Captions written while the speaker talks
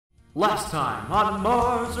Last time on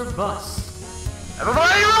Mars or Bust.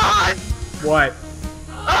 Everybody run! What?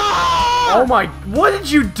 Ah! Oh my, what did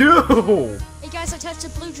you do? Hey guys, I touched the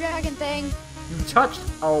blue dragon thing. You touched,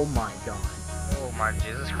 oh my god. Oh my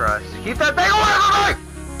Jesus Christ. Keep that thing away from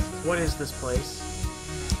me! What is this place?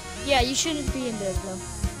 Yeah, you shouldn't be in there though.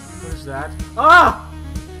 What is that? Ah!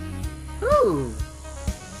 Ooh.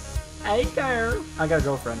 Hey girl. I got a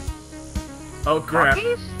girlfriend. Oh crap.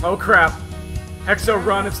 Monkeys? Oh crap. Hexo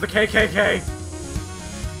run, it's the KKK.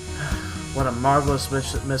 What a marvelous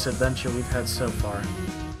misadventure we've had so far.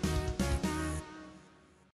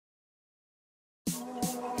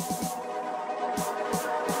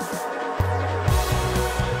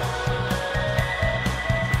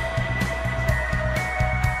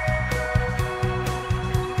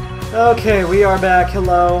 Okay, we are back.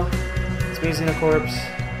 Hello. It's me, Xenocorpse.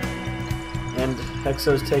 And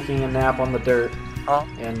Hexo's taking a nap on the dirt. Oh.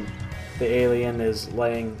 And the alien is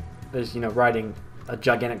riding a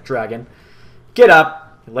gigantic dragon. Get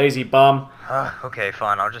up, you lazy bum. Okay,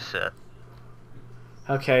 fine, I'll just sit.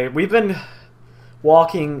 Okay, we've been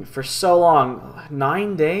walking for so long.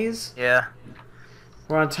 9 days? Yeah.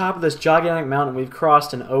 We're on top of this gigantic mountain. We've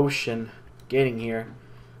crossed an ocean getting here.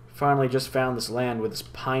 Finally just found this land with this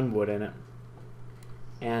pine wood in it.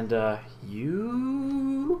 And,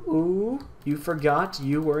 you forgot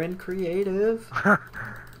you were in creative.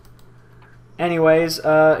 Anyways,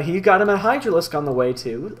 he got him a Hydralisk on the way,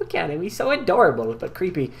 too. Look at him, he's so adorable, but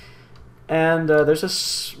creepy. And,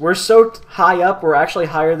 we're so high up, we're actually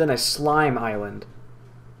higher than a slime island.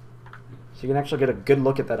 So you can actually get a good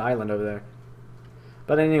look at that island over there.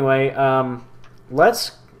 But anyway,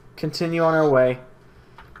 let's continue on our way.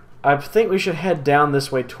 I think we should head down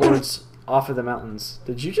this way towards off of the mountains.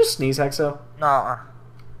 Did you just sneeze, Hexo? No,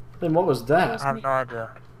 Then what was that? I have no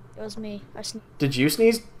idea. It was me. Did you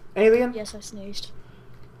sneeze, alien? Yes, I sneezed.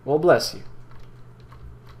 Well, bless you.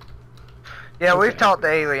 Yeah, Okay. we've taught the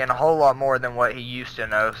alien a whole lot more than what he used to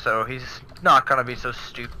know, so he's not gonna be so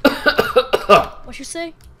stupid. What you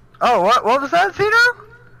say? Oh, what was that, Zeno?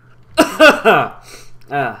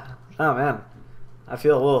 Oh man, I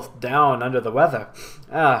feel a little down under the weather.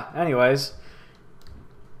 Anyways.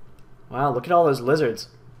 Wow, look at all those lizards.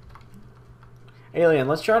 Alien,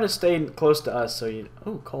 let's try to stay close to us so you...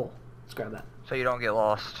 Oh, coal. Let's grab that. So you don't get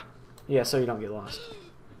lost. Yeah, so you don't get lost.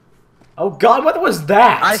 Oh god, what was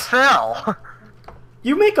that? I fell!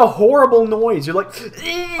 You make a horrible noise. You're like...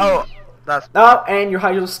 Oh, that's... Oh, and your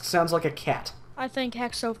Hydralisk sounds like a cat. I think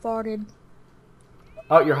Hexo farted.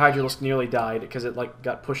 Oh, your Hydralisk nearly died because it like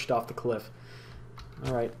got pushed off the cliff.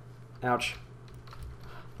 Alright. Ouch.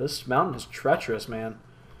 This mountain is treacherous, man.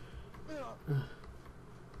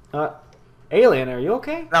 Alien, are you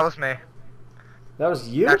okay? That was me. That was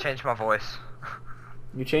you? I changed my voice.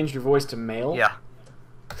 You changed your voice to male? Yeah.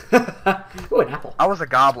 Ooh, an apple. I was a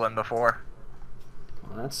goblin before.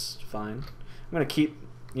 Well, that's fine. I'm gonna keep,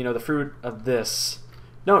 the fruit of this.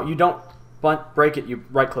 No, you don't break it, you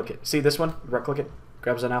right-click it. See this one? Right-click it,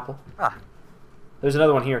 grabs an apple. Ah. There's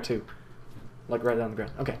another one here, too. Like right down the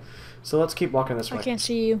ground. Okay, so let's keep walking this way. I can't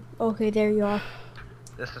see you. Okay, there you are.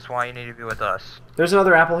 This is why you need to be with us. There's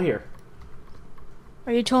another apple here.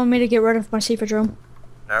 Are you telling me to get rid of my Seafordrome?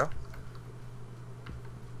 No?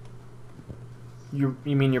 You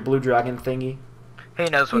mean your blue dragon thingy? He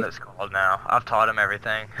knows what it's called now. I've taught him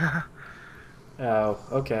everything. Oh,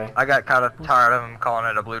 okay. I got kind of tired of him calling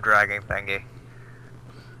it a blue dragon thingy.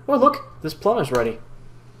 Oh, look! This plum is ready.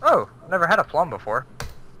 Oh, never had a plum before.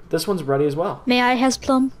 This one's ready as well. May I has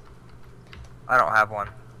plum? I don't have one.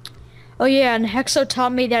 Oh yeah, and Hexo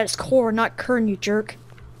taught me that it's core, not kern, you jerk.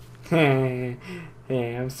 Hey,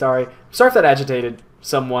 I'm sorry. I'm sorry if that agitated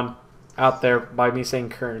someone out there by me saying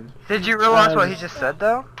kern. Did you realize what he just said,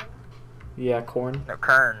 though? Yeah, corn. No,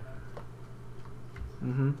 kern.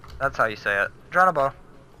 Mm-hmm. That's how you say it. Dronabo.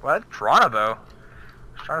 What? Dronabo? I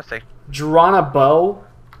was trying to say, Dronabo?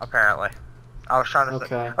 apparently. I was trying to Okay.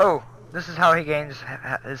 say, oh, this is how he gains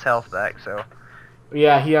his health back, so.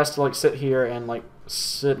 Yeah, he has to like sit here and like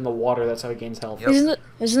sit in the water. That's how he gains health. Yep.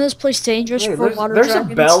 Isn't this place dangerous Hey, for water there's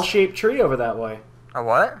dragons? a bell-shaped tree over that way. A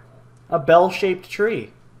what? A bell-shaped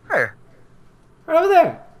tree. Here, Right over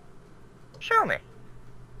there. show me.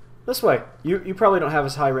 This way. You probably don't have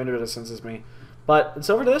as high render distance as me. But it's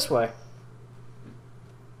over this way.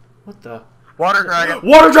 What the? Water dragon.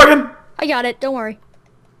 Water dragon! I got it. Don't worry.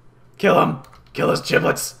 Kill him. Kill his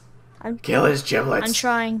giblets. I'm Kill his giblets. I'm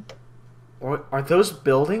trying. Are those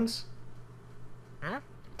buildings? Hmm?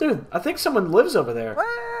 Dude, I think someone lives over there.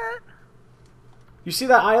 What? You see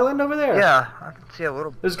that island over there? Yeah, I can see a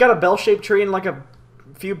little. There's got a bell-shaped tree and like a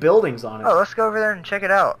few buildings on it. Oh, let's go over there and check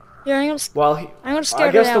it out. Here, Well, I'm gonna scare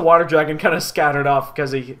I guess it the out. water dragon kind of scattered off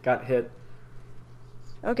because he got hit.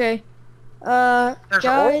 Okay. There's oil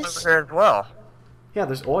over Guys, here as well. Yeah,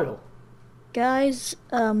 there's oil. guys,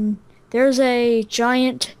 there's a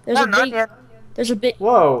giant. There's No, a not big. yet. There's a big.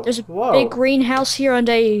 Whoa. There's a Whoa. big greenhouse here and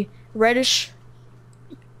a reddish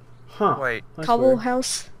Huh. Wait. That's cobble weird.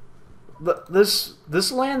 house.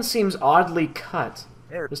 This land seems oddly cut.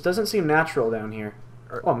 Here. This doesn't seem natural down here.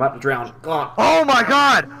 Oh, I'm about to drown. God. Oh my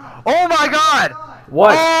god! Oh my god!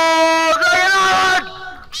 What? Oh, Dragon Island!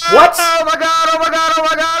 What? Oh my god! Oh my god! Oh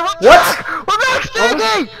my god! What? We're back,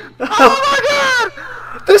 Stinky! Oh. Oh my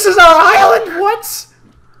god! This is our island. What?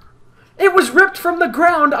 It was ripped from the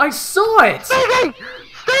ground. I saw it. Stinky!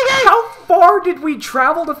 Stinky! How far did we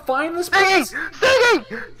travel to find this Stinky! place?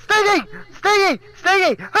 Stinky! Stinky! Stinky!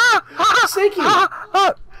 Stinky! Ah! Ah! Stinky! Ah!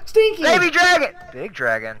 Ah! Stinky. Baby dragon! Big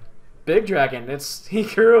dragon. Big dragon. He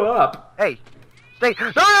grew up. Hey! Stay! No!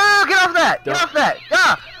 No! No! Get off that! Get Don't. off that!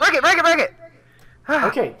 Ah! Break it! Break it! Break it!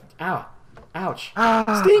 Okay. Ow. Ouch.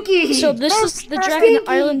 Ah. Stinky. So this is the dragon Stinky.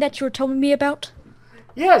 island that you were telling me about?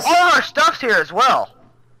 Yes. All our stuff's here as well.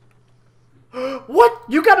 What?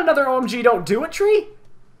 You got another OMG don't do it tree?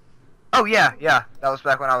 Oh yeah, yeah. That was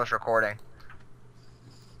back when I was recording.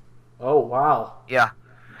 Oh wow. Yeah.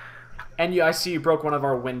 And I see you broke one of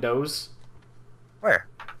our windows. Where?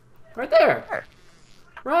 Right there. Where?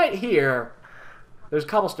 Right here. There's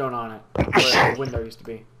cobblestone on it. Where the window used to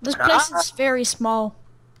be. This place is very small.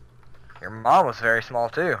 Your mom was very small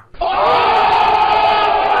too.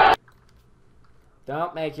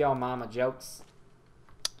 Don't make your mama jokes.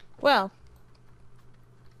 Well,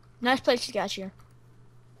 nice place you got here.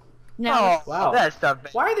 Now, Oh, Wow. that stuff.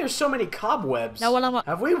 Why are there so many cobwebs? now what am I?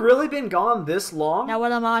 Have we really been gone this long? Now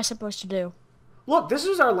what am I supposed to do? Look, this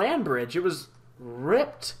is our land bridge. It was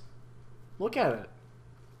ripped. Look at it.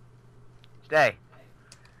 Stay.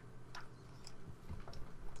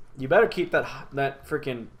 You better keep that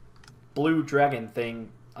freaking blue dragon thing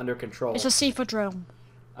under control. It's a seafood drone.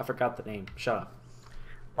 I forgot the name. Shut up.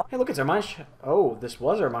 Hey, look, it's our mine shaft. Oh, this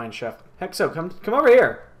was our mine shaft. Hexo, come over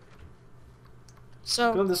here.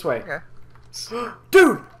 So Come this way. Okay.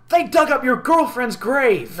 Dude, they dug up your girlfriend's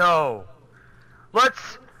grave. No.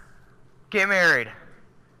 Let's get married.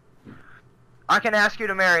 I can ask you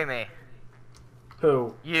to marry me.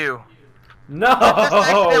 Who? You. Just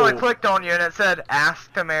accidentally No. clicked on you and it said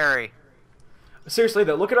ask to marry. Seriously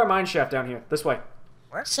though, look at our mine shaft down here. This way.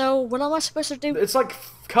 so what am I supposed to do? It's like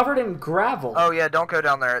covered in gravel. Oh yeah, don't go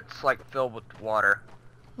down there. It's like filled with water.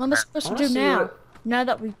 What am I supposed to wanna do see now? what- Now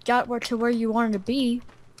that we got where you wanted to be,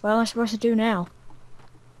 what am I supposed to do now?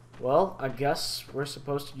 Well, I guess we're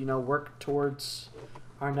supposed to, work towards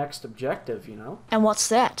our next objective, And what's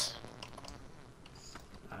that?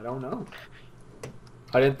 I don't know.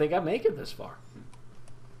 I didn't think I'd make it this far.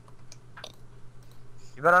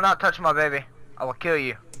 You better not touch my baby. I will kill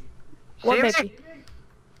you. What See me? baby?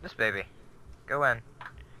 This baby. Go in.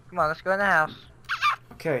 Come on, let's go in the house.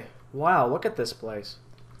 Okay. Wow, look at this place.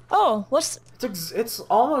 Oh, what's It's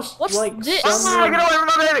almost What's like this? Ah, someone... get away from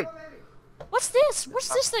my baby! what's this? What's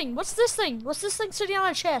this thing? What's this thing? What's this thing sitting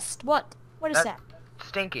on a chest? What? What is that?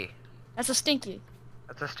 Stinky. That's a stinky.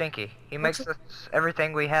 That's a stinky. He What's makes us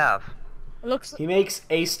everything we have. It looks. He makes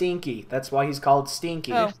a stinky. That's why he's called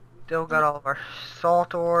Stinky. Oh. Still got all of our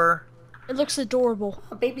salt ore. It looks adorable.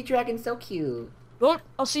 Oh, baby dragon's so cute. Well,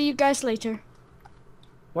 I'll see you guys later.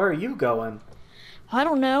 Where are you going? I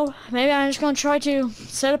don't know. Maybe I'm just gonna try to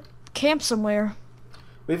set up camp somewhere.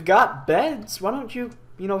 We've got beds. Why don't you,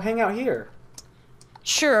 hang out here?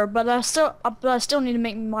 Sure, but I still need to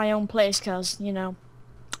make my own place, cause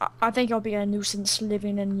I think I'll be a nuisance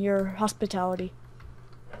living in your hospitality.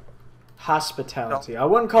 Hospitality. I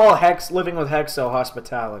wouldn't call living with Hexo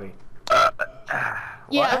hospitality.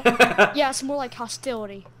 Yeah, yeah, it's more like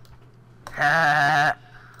hostility.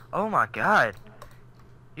 Oh my god.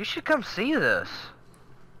 You should come see this.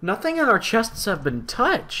 Nothing in our chests have been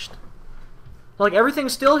touched. Like,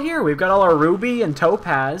 everything's still here. We've got all our ruby and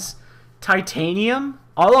topaz, titanium,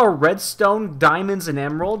 all our redstone, diamonds, and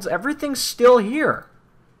emeralds. Everything's still here.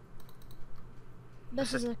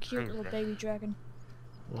 This is a cute little baby dragon.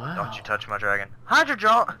 Wow. Don't you touch my dragon.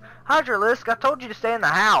 Hydralisk, I told you to stay in the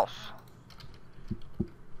house.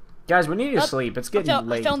 Guys, we need to Up. sleep. It's I getting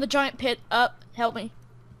late. fell in the giant pit. Up, help me.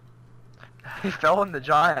 He fell in the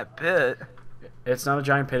giant pit. It's not a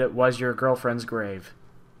giant pit. It was your girlfriend's grave.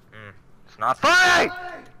 It's not funny!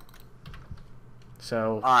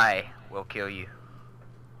 So, I will kill you.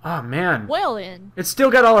 oh man. Well then. It's still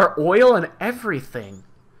got all our oil and everything.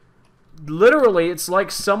 Literally, it's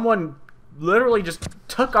like someone literally just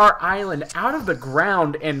took our island out of the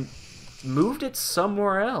ground and moved it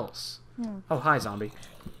somewhere else. Hmm. Oh, hi, zombie.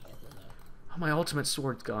 Oh, my ultimate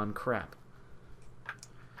sword's gone. Crap.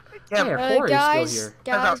 Yeah, Hey, Corey's guys, still here.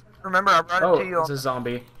 guys, remember I brought it to you. Oh, it's a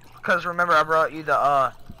zombie. Because remember I brought you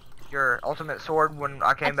the your ultimate sword when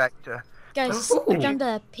I came back to. guys, Ooh. I found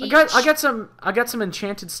a peach. I got some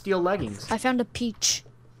enchanted steel leggings. I found a peach.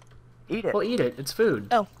 Eat it. Well, eat it. It's food.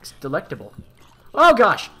 Oh. It's delectable. Oh,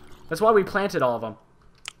 gosh. That's why we planted all of them.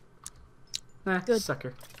 Good.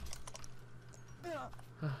 Sucker.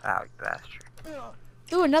 Ow, you bastard.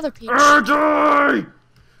 Ooh, another peach. Die!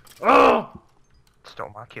 Oh!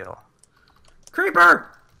 Stole my kill.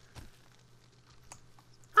 Creeper!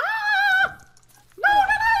 Ah! No!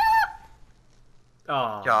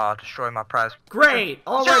 Oh. Y'all destroy my prize. Great!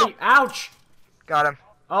 Already, ouch! Got him.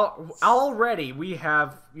 Oh, already we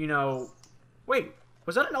have, you know... Wait,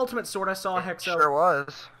 was that an ultimate sword I saw, Hexo? Sure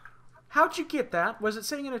was. How'd you get that? Was it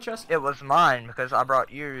sitting in a chest? It was mine because I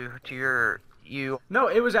brought you to you. No,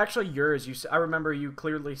 it was actually yours. I remember you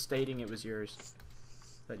clearly stating it was yours.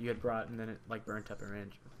 That you had brought, and then it, like, burnt up your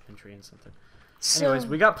inventory and something. So, Anyways,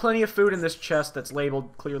 we got plenty of food in this chest that's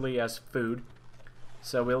labeled clearly as food.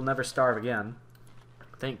 So we'll never starve again.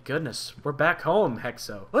 Thank goodness. We're back home,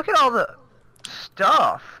 Hexo. Look at all the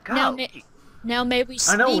stuff. now, God, now may we I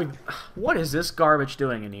sleep? know. What is this garbage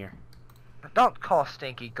doing in here? don't call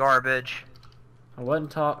stinky garbage. I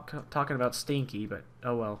wasn't talking about stinky, but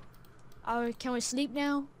oh well. Can we sleep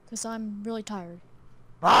now? Because I'm really tired.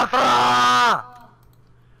 Mothra!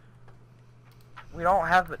 We don't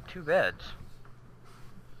have but 2 beds.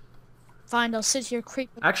 Fine, I'll sit here creep.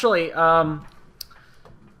 Actually,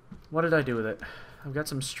 what did I do with it? I've got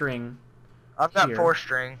some string. I've got Here. 4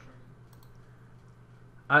 string.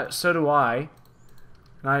 So do I.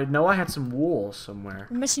 And I know I had some wool somewhere.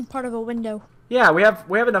 We're missing part of a window. Yeah, we have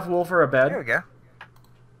enough wool for a There we bed. go.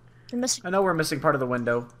 We're missing. I know we're missing part of the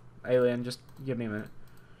window. Alien, just give me a minute.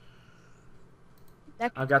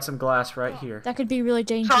 That, I've got some glass right here. that could be really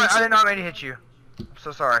dangerous. Sorry, I did not mean to hit you. I'm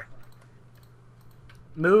so sorry.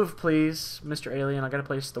 Move, please, Mr. Alien. I gotta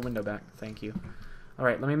place the window back. Thank you.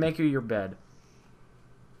 Alright, let me make you your bed.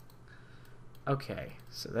 Okay,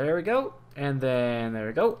 so there we go. And then there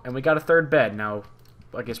we go. And we got a 3rd bed. Now,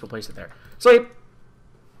 I guess we'll place it there. Sleep!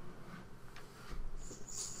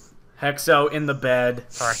 Hexo in the bed.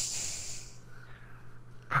 Sorry.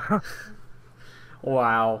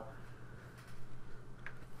 Wow.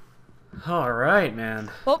 Alright,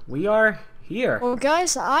 man. Oh. We are here. Well,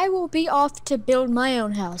 guys, I will be off to build my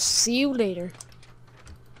own house. See you later.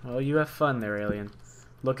 Well, you have fun there, Alien.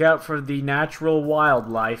 Look out for the natural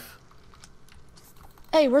wildlife.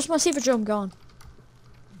 Hey, where's my Seafordrome gone?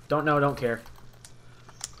 Don't know, don't care.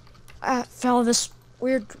 I found this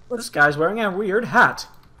weird. This guy's wearing a weird hat.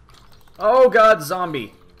 Oh god,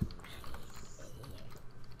 zombie.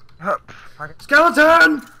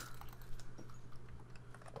 Skeleton!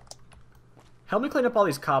 Help me clean up all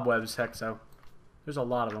these cobwebs, Hexo. There's a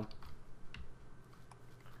lot of them.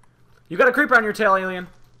 You got a creeper on your tail, Alien.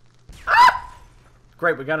 Ah!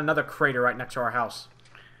 Great, we got another crater right next to our house.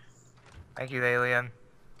 Thank you, alien.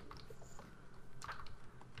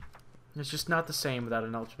 It's just not the same without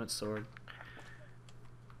an ultimate sword.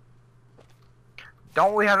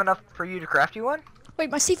 Don't we have enough for you to craft you one? Wait,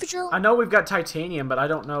 my Seafordrome. I know we've got titanium, but I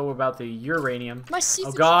don't know about the uranium. My Seafordrome.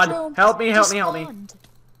 Oh god, help me, help me, help me. despawned.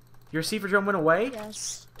 Your Seafordrome went away?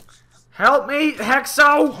 Yes. Help me,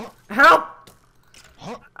 Hexo! Help!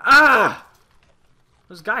 Ah!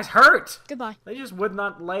 Those guys hurt! Goodbye. They just would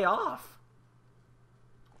not lay off.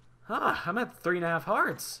 I'm at 3.5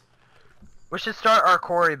 hearts. We should start our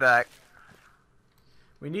quarry back.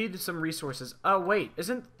 We need some resources. Oh, wait,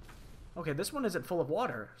 isn't... Okay, this one isn't full of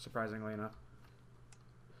water, surprisingly enough.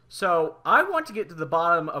 So, I want to get to the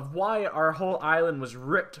bottom of why our whole island was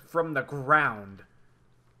ripped from the ground.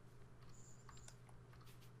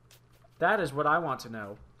 That is what I want to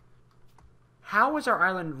know. How was our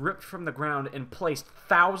island ripped from the ground and placed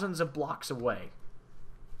thousands of blocks away?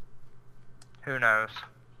 Who knows?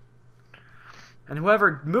 And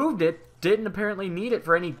whoever moved it didn't apparently need it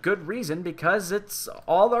for any good reason because it's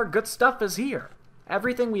all our good stuff is here.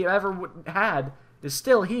 Everything we ever had is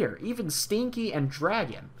still here. Even Stinky and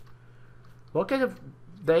Dragon. What could have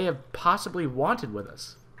they have possibly wanted with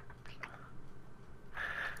us?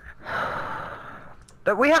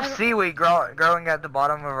 But we have seaweed growing at the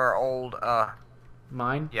bottom of our old,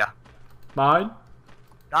 Mine? yeah. Mine?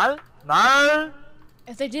 No? No?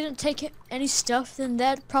 If they didn't take any stuff, then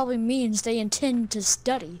that probably means they intend to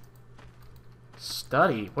study.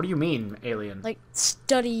 Study? What do you mean, alien? Like,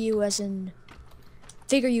 study you as in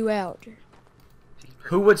figure you out.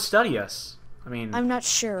 Who would study us? I mean, I'm not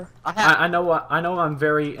sure. I know I'm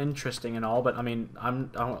very interesting and all, but I mean, I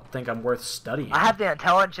don't think I'm worth studying. I have the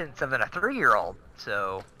intelligence of a 3-year-old,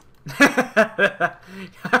 so.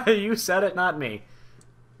 You said it, not me.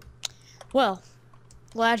 Well,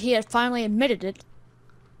 glad he had finally admitted it.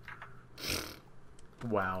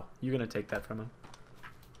 Wow, you gonna take that from him?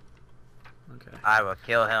 Okay. I will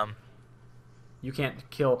kill him. You can't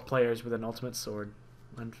kill players with an ultimate sword,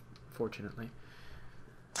 unfortunately.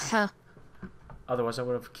 Huh. Otherwise, I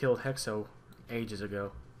would have killed Hexo ages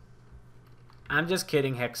ago. I'm just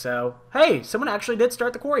kidding, Hexo. Hey, someone actually did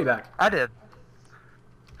start the quarry back. I did.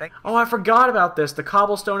 Oh, I forgot about this. The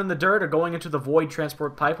cobblestone and the dirt are going into the void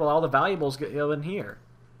transport pipe while all the valuables go in here.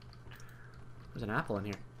 There's an apple in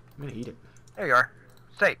here. I'm gonna eat it. There you are.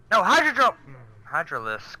 Say, no, Hydrodrome!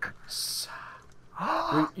 Hydralisk.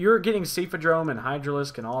 You're getting Cephadrome and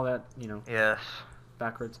Hydralisk and all that, you know. Yes.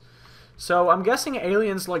 Backwards. So I'm guessing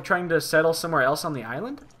aliens like trying to settle somewhere else on the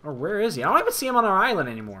island? Or where is he? I don't even see him on our island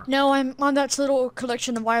anymore. No, I'm on that little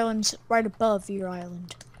collection of islands right above your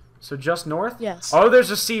island. So just north? Yes. Oh,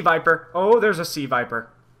 there's a sea viper. Oh, there's a sea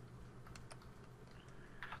viper.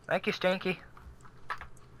 Thank you, Stinky.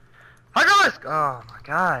 Hydralisk! Oh my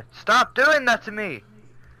god. Stop doing that to me!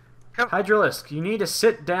 Come. Hydralisk, you need to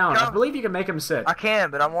sit down. Come. I believe you can make him sit. I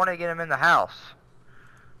can, but I want to get him in the house.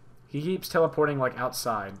 He keeps teleporting like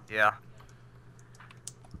outside. Yeah.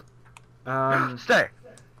 Um. Stay.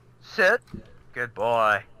 Sit. Good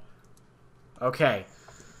boy. Okay.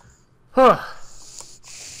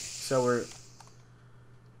 So we're...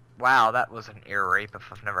 Wow, that was an ear rape if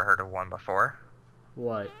I've never heard of one before.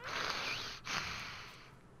 What?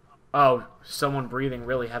 Oh, someone breathing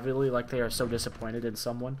really heavily like they are so disappointed in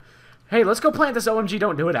someone. Hey, let's go plant this OMG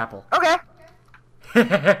Don't Do It apple. Okay.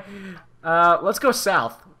 Let's go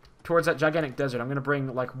south towards that gigantic desert. I'm going to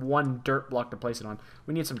bring like one dirt block to place it on.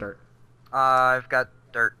 We need some dirt. I've got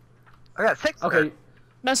dirt. I got 6 Okay. dirt.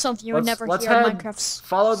 That's something you would never let's hear on head, Minecraft's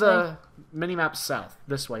follow say. the mini-map south.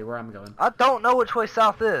 This way, where I'm going. I don't know which way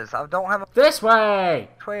south is. I don't have a This way!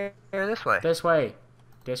 which way or this way. This way.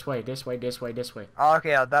 This way, this way, this way, this way. Oh,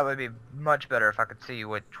 okay, that would be much better if I could see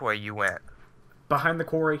which way you went. Behind the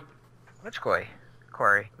quarry. Which way?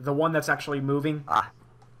 Quarry. The one that's actually moving. Ah.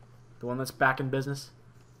 The one that's back in business.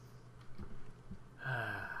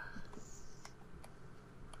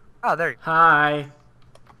 Oh, there you Hi.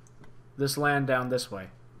 This land down this way.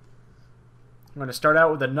 I'm going to start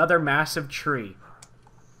out with another massive tree.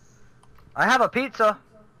 I have a pizza.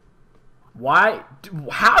 Why?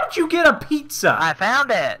 How did you get a pizza? I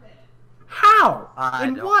found it. How? I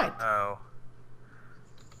And don't what? know.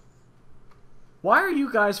 Why are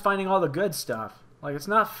you guys finding all the good stuff? Like, it's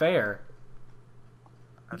not fair.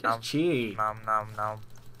 You guys cheat. Nom nom nom.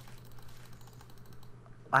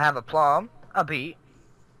 I have a plum, a beet,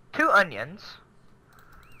 2 onions,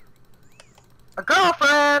 a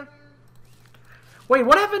girlfriend. Wait,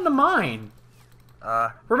 what happened to mine?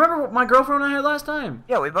 Remember what my girlfriend and I had last time?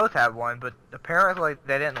 Yeah, we both had one, but apparently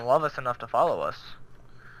they didn't love us enough to follow us.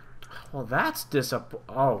 Well, that's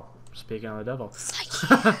Oh, speaking of the devil.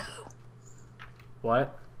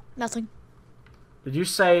 What? Nothing. Did you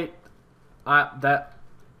say that?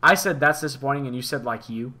 I said that's disappointing, and you said like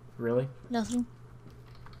you? Really? Nothing.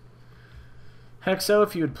 Hexo,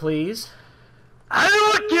 if you would please. I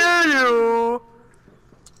will kill you.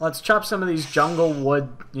 Let's chop some of these jungle wood,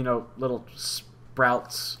 you know, little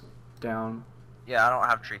sprouts down. Yeah, I don't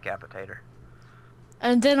have tree capitator.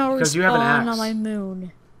 And then I'll Because you have an respawn axe. on my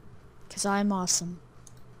moon. Because I'm awesome.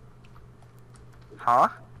 Huh?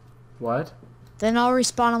 What? Then I'll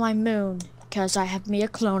respawn on my moon. Because I have me a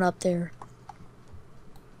clone up there.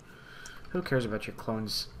 Who cares about your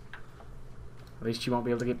clones? At least you won't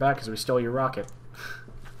be able to get back because we stole your rocket.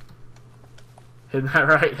 Isn't that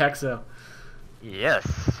right, Hexo?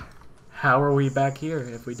 Yes. How are we back here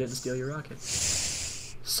if we didn't steal your rocket?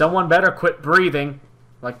 Someone better quit breathing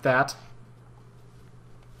like that.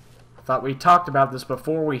 Thought we talked about this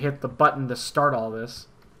before we hit the button to start all this.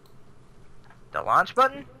 The launch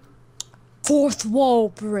button? 4th wall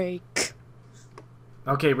break.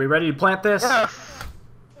 Okay, we ready to plant this? Yes.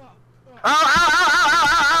 Ow, ow, ow,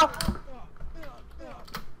 ow, ow, ow,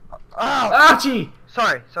 ow. Oh. Ouchie!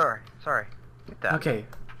 Sorry. Get that. Okay.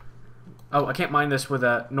 Oh, I can't mine this with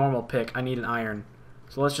a normal pick. I need an iron.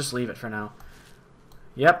 So let's just leave it for now.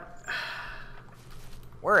 Yep.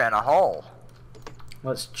 We're in a hole.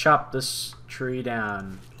 Let's chop this tree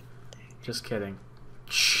down. Just kidding.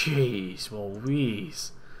 Jeez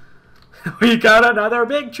Louise. We got another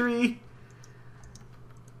big tree.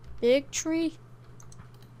 Big tree?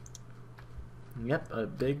 Yep, a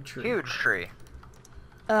big tree. Huge tree.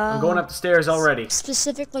 I'm going up the stairs already.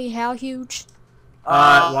 Specifically, how huge?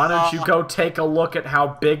 Why don't you go take a look at how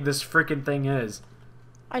big this freaking thing is?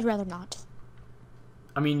 I'd rather not.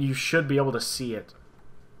 I mean, you should be able to see it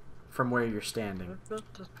from where you're standing. It's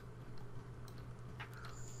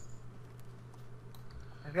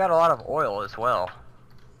got a lot of oil as well.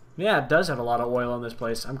 Yeah, it does have a lot of oil in this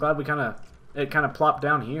place. I'm glad it kind of plopped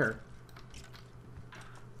down here.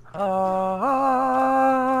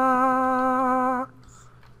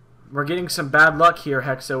 We're getting some bad luck here,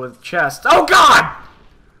 Hexo, with chests. Oh God!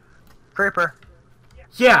 Creeper.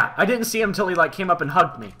 Yeah, I didn't see him until he like came up and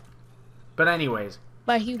hugged me. But anyways.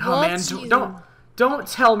 But he Oh man, loves you. don't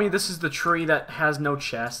tell me this is the tree that has no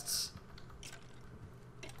chests.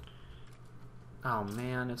 Oh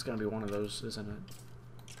man, it's gonna be one of those, isn't it?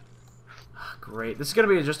 Oh, great. This is gonna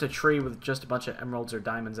be just a tree with just a bunch of emeralds or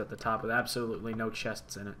diamonds at the top with absolutely no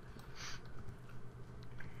chests in it.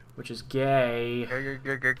 Which is gay.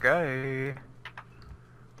 Gay.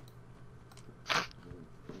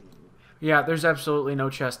 Yeah, there's absolutely no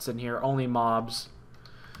chests in here, only mobs.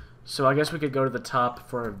 So I guess we could go to the top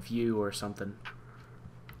for a view or something.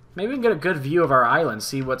 Maybe we can get a good view of our island,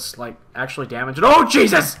 see what's like actually damaged. Oh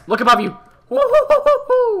Jesus! Look above you!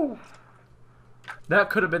 Woo-hoo-hoo-hoo-hoo! That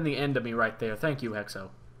could have been the end of me right there. Thank you, Hexo.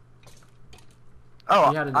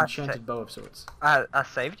 Oh, he had an enchanted bow of sorts. I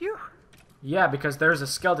saved you? Yeah, because there's a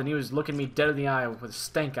skeleton. He was looking me dead in the eye with a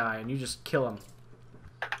stank eye, and you just kill him.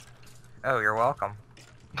 Oh, you're welcome.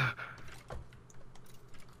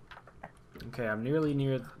 Okay, I'm nearly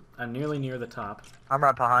near the top. I'm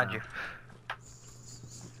right behind you.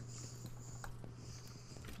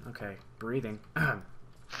 Okay, breathing.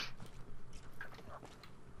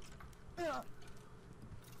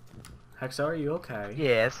 Hexo, are you okay?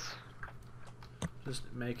 Yes. Just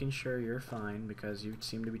making sure you're fine, because you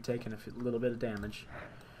seem to be taking a little bit of damage.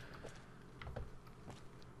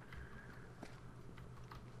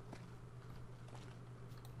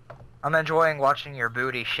 I'm enjoying watching your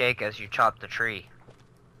booty shake as you chop the tree.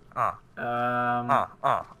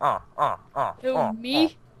 Who,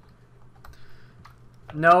 me?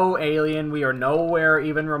 No, alien, we are nowhere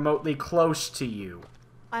even remotely close to you.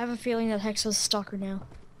 I have a feeling that Hexo's a stalker now.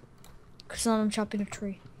 Because I'm chopping a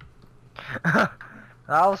tree. I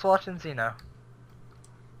was watching Xeno.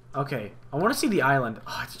 Okay, I want to see the island.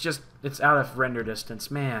 Oh, it's out of render distance.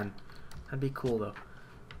 Man, that'd be cool, though.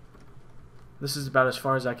 This is about as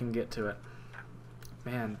far as I can get to it.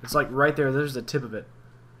 Man, it's like right there. There's the tip of it.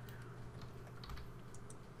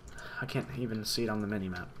 I can't even see it on the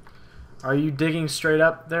mini-map. Are you digging straight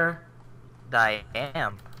up there? I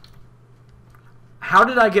am. How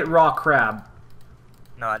did I get raw crab?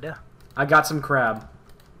 No idea. I got some crab.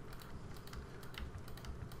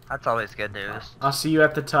 That's always good news. I'll see you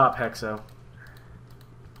at the top, Hexo.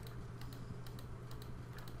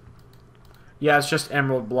 Yeah, it's just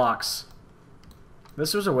emerald blocks.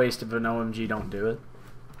 This was a waste of an OMG, don't do it.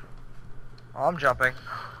 Oh, I'm jumping.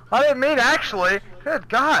 I didn't mean actually. Good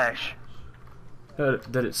gosh.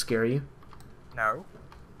 Did it scare you? No.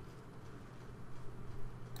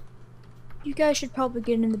 You guys should probably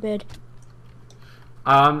get in the bed.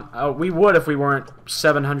 We would if we weren't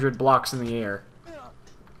 700 blocks in the air.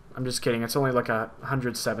 I'm just kidding. It's only like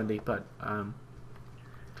 170, but I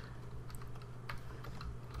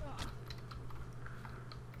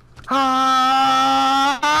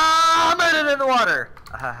made it in the water.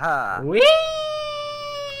 Haha. Whee!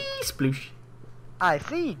 Sploosh. I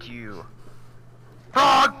seed you.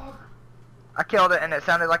 Frog! I killed it and it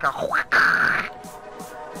sounded like a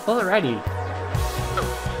Alrighty.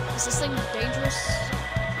 Is this thing dangerous?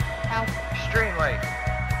 Ow. extremely.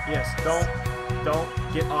 Yes. Don't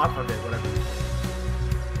get off of it. Whatever.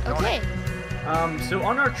 Okay. So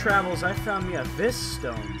on our travels, I found me a this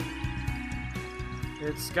stone.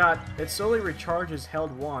 It solely recharges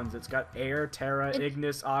held wands. It's got air, terra,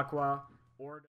 ignis, aqua, or